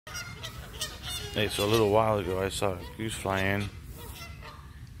Hey, so a little while ago I saw a goose fly in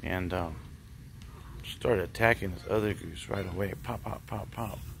and started attacking this other goose right away. Pop, pop, pop,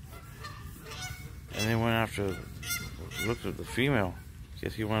 pop. And then went after, looked at the female.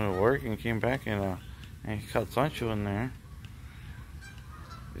 Guess he went to work and came back and he caught Sancho in there.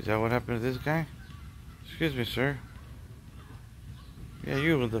 Is that what happened to this guy? Excuse me, sir. Yeah,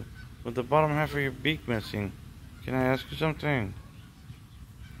 you with the bottom half of your beak missing. Can I ask you something?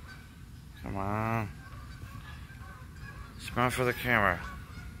 Come on. Smile for the camera.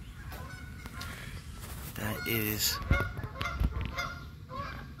 That is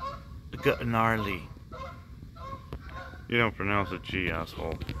gnarly. You don't pronounce a G,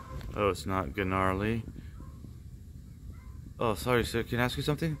 asshole. Oh, it's not gnarly. Oh, sorry, sir. Can I ask you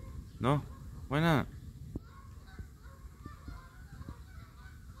something? No? Why not?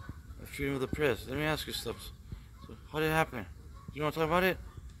 Freedom of the press. Let me ask you stuff. So, how did it happen? You want to talk about it?